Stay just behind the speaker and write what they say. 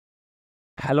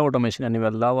Hello automation and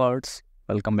web lovers,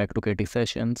 welcome back to KT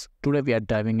Sessions. Today we are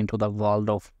diving into the world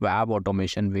of web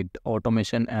automation with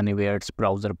Automation Anywhere's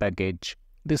browser package.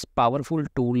 This powerful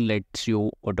tool lets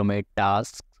you automate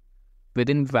tasks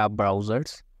within web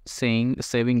browsers,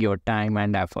 saving your time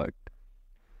and effort.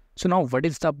 So now what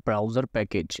is the browser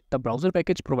package? The browser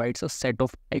package provides a set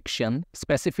of actions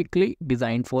specifically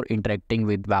designed for interacting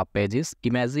with web pages.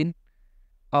 Imagine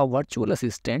a virtual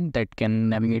assistant that can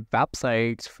navigate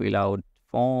websites, fill out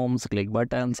forms, click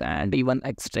buttons, and even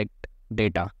extract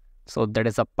data. So that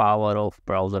is the power of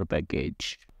browser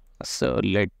package. So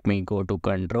let me go to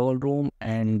control room,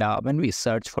 and when we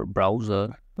search for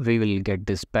browser, we will get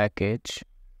this package.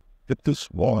 With this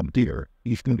one here,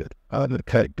 you can get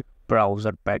unattacked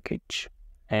Browser package.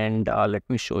 And let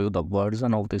me show you the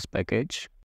version of this package.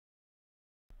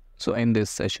 So in this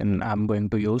session, I'm going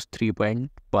to use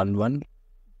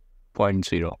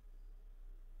 3.11.0.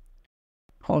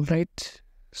 Alright,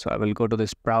 so I will go to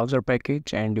this browser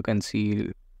package and you can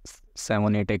see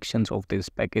 7-8 actions of this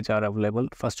package are available.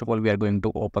 First of all, we are going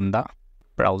to open the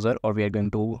browser, or we are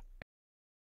going to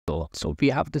so we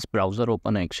have this browser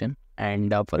open action,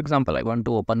 and for example, I want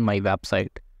to open my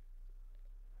website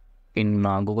in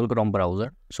Google Chrome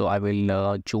browser. So I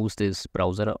will choose this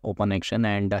browser open action,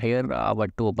 and here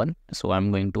what to open. So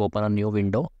I'm going to open a new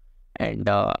window, and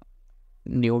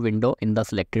new window in the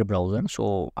selected browser.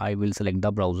 So I will select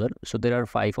the browser. So there are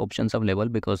 5 options available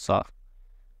because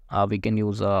we can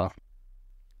use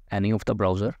any of the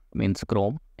browser, means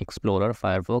Chrome, Explorer,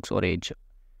 Firefox, or Edge,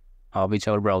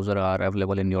 whichever browser are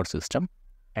available in your system.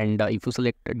 And if you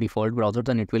select default browser,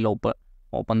 then it will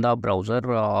open the browser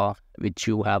which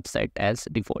you have set as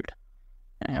default.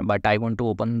 But I want to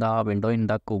open the window in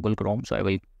the Google Chrome, so I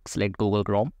will select Google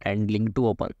Chrome and link to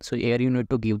open. So here you need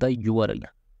to give the URL.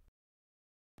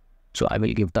 So I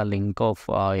will give the link of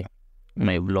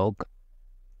my blog.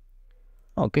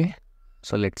 Okay,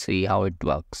 so let's see how it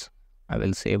works. I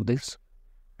will save this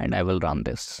and I will run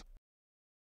this.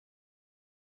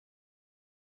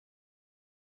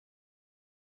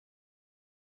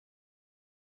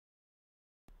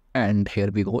 And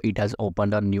here we go, it has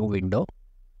opened a new window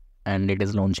and it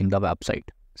is launching the website.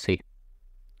 See,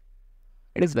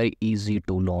 it is very easy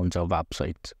to launch a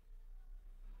website.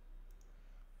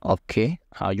 Okay,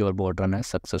 your bot run has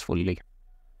successfully.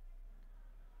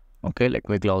 Okay, let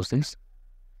me close this.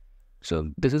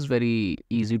 So this is very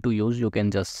easy to use. You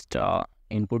can just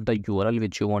input the URL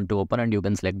which you want to open, and you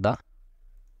can select the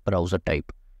browser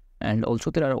type. And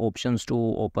also there are options to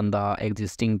open the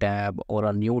existing tab or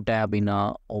a new tab in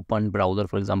a open browser.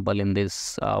 For example, in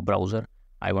this browser,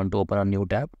 I want to open a new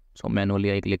tab. So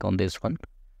manually I click on this one.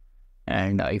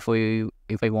 And if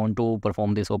I want to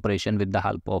perform this operation with the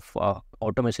help of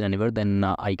Automation Anywhere, then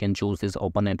I can choose this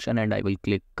open action and I will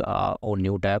click on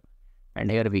new tab. And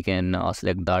here we can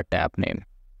select the tab name.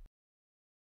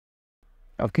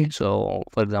 Okay, so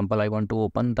for example, I want to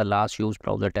open the last used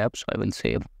browser tab, so I will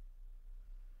save.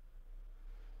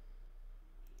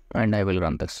 And I will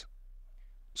run this.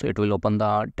 So it will open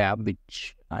the tab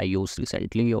which I used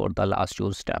recently, or the last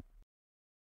used tab.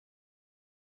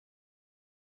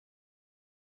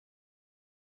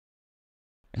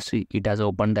 See, it has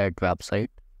opened that website.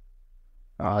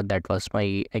 That was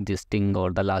my existing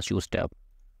or the last used tab.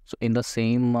 So in the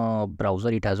same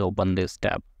browser, it has opened this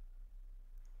tab.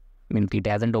 I mean, it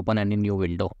hasn't opened any new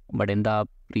window, but in the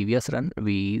previous run,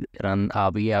 we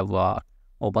have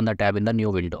opened the tab in the new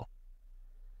window.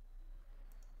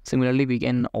 Similarly, we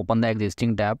can open the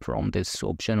existing tab from this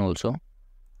option also.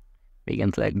 We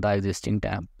can select the existing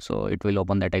tab, so it will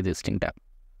open that existing tab.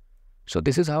 So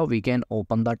this is how we can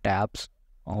open the tabs.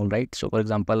 All right. So for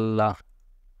example,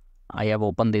 I have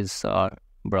opened this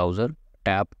browser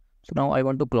tab. So now I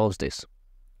want to close this.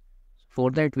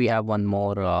 For that, we have one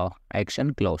more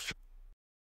action, close.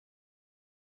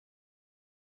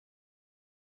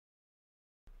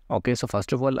 Okay, so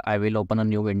first of all, I will open a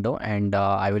new window, and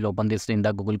I will open this in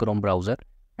the Google Chrome browser,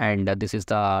 and this is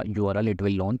the URL it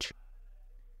will launch.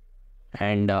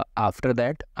 And after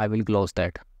that, I will close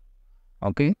that.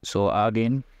 Okay, so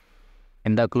again,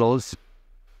 in the closed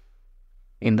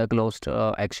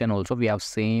action also, we have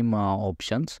same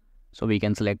options. So we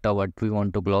can select what we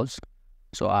want to close.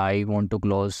 So I want to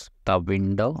close the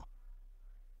window,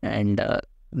 and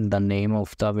the name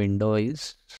of the window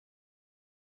is.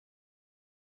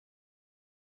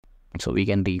 So we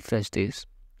can refresh this.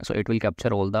 So it will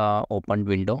capture all the opened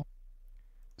window.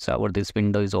 So this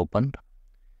window is opened.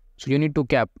 So you need to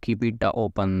keep it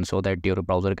open so that your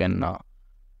browser can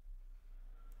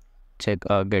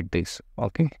get this.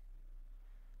 Okay.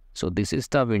 So this is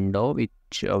the window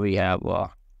which we have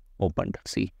opened.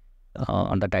 See,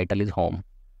 and the title is home.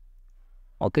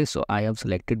 Okay, so I have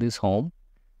selected this home.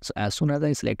 So as soon as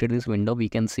I selected this window, we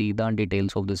can see the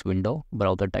details of this window,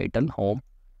 browser title, home,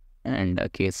 and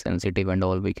case sensitive and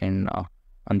all. We can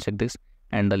uncheck this,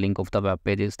 and the link of the web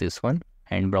page is this one,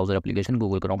 and browser application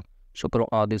Google Chrome. So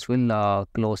this will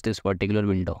close this particular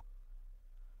window.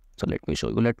 So let me show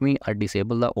you. Let me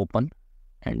disable the open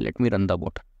and let me run the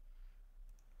bot.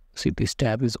 See, this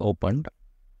tab is opened.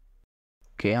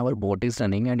 Okay, our bot is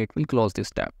running and it will close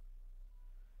this tab.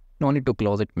 No need to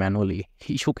close it manually.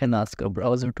 You can ask a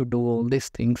browser to do all these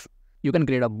things. You can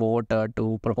create a bot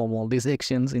to perform all these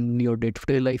actions in your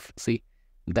day-to-day life. See,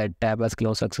 that tab has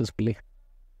closed successfully.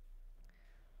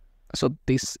 So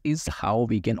this is how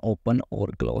we can open or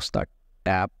close the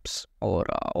tabs, or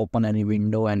open any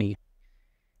window, any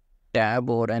tab,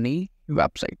 or any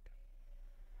website.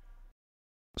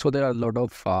 So there are a lot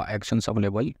of actions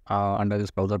available under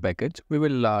this browser package. We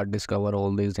will discover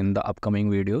all these in the upcoming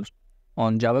videos.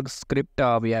 On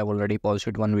JavaScript, we have already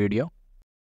posted one video.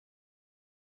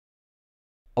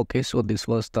 Okay, so this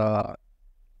was the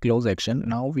close action.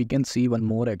 Now we can see one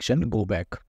more action, go back.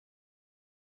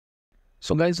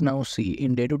 So guys, now see,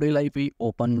 in day-to-day life, we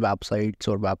open websites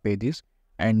or web pages,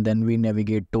 and then we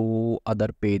navigate to other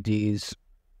pages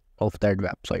of that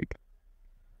website.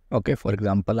 Okay, for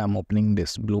example, I'm opening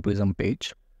this Blue Prism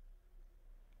page,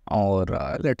 or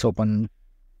let's open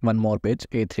one more page,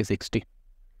 A360.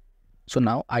 So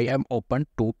now I have opened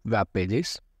 2 web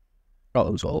pages.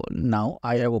 Also, now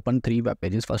I have opened 3 web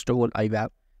pages. First of all, I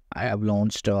have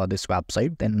launched this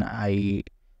website. Then I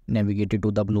navigated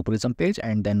to the Blue Prism page,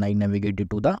 and then I navigated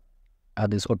to the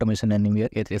this Automation Anywhere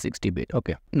A360 page.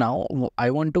 Okay, now I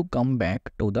want to come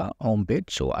back to the home page,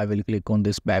 so I will click on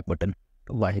this back button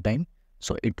one time.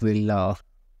 So it will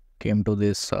came to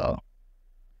this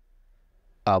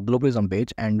Blue Prism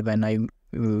page, and when I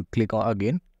click on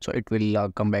again, so it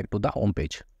will come back to the home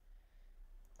page.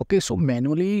 Okay, so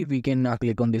manually we can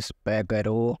click on this back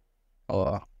arrow.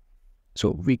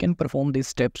 So we can perform these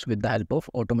steps with the help of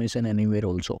Automation Anywhere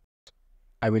also.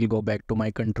 I will go back to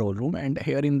my control room, and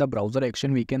here in the browser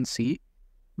action we can see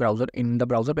in the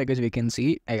browser package we can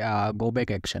see a go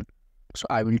back action. So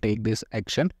I will take this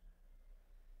action,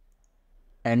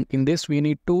 and in this we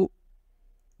need to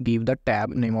give the tab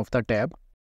name of the tab.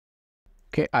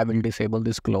 Okay, I will disable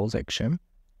this close action,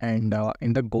 and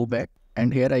in the go back,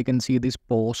 and here I can see this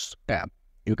post tab.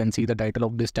 You can see the title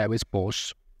of this tab is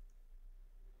posts.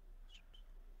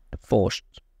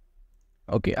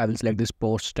 Okay, I will select this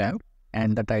post tab,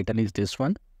 and the title is this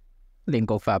one.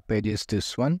 Link of web page is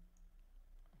this one.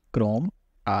 Chrome,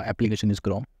 application is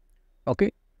Chrome.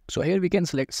 Okay, so here we can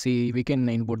select, see, we can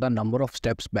input the number of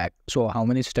steps back. So how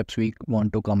many steps we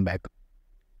want to come back.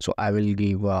 So I will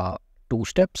give 2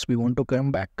 steps we want to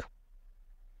come back,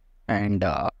 and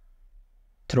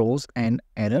throws an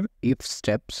error if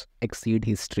steps exceed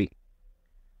history.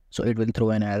 So it will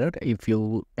throw an error if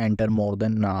you enter more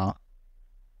than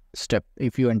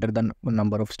if you enter the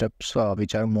number of steps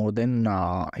which are more than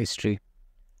history.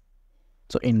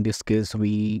 So in this case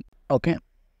okay,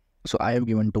 so I have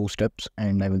given 2 steps,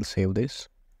 and I will save this,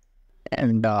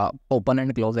 and open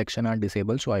and close action are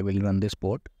disabled. So I will run this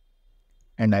port,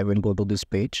 and I will go to this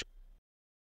page,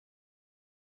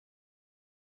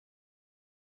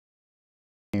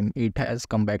 and it has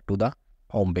come back to the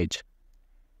home page.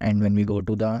 And when we go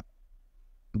to the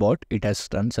bot, it has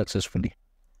run successfully.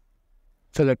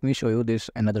 So let me show you this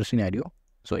another scenario.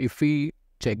 So if we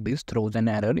check this, throws an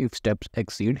error if steps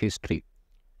exceed history,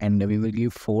 and we will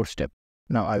give 4 steps.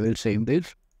 Now I will save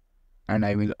this, and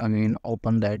I will again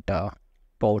open that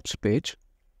bots page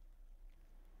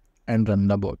and run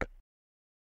the bot.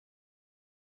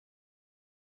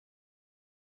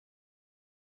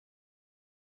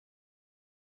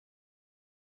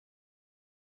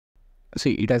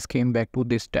 See, it has came back to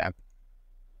this tab,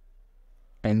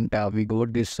 and we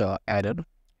got this error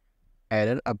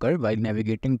occurred while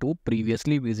navigating to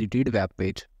previously visited web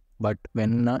page. But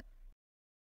when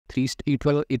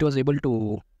it was able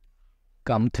to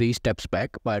come 3 steps back,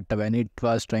 but when it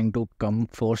was trying to come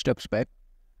 4 steps back,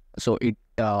 so it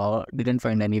didn't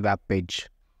find any web page,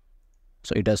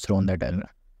 so it has thrown that error.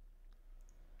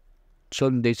 So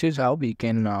this is how we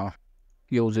can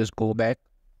use this go back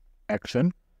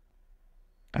action.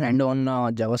 And on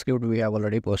JavaScript we have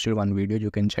already posted one video,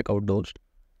 you can check out those.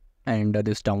 And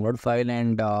this download file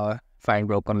and find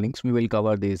broken links, we will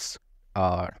cover these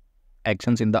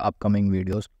actions in the upcoming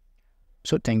videos.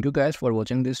 So thank you guys for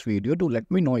watching this video. Do let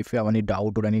me know if you have any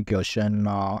doubt or any question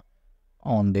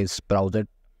on this browser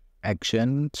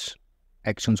actions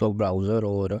of browser,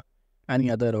 or any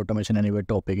other Automation Anywhere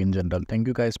topic in general. Thank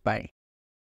you guys, bye.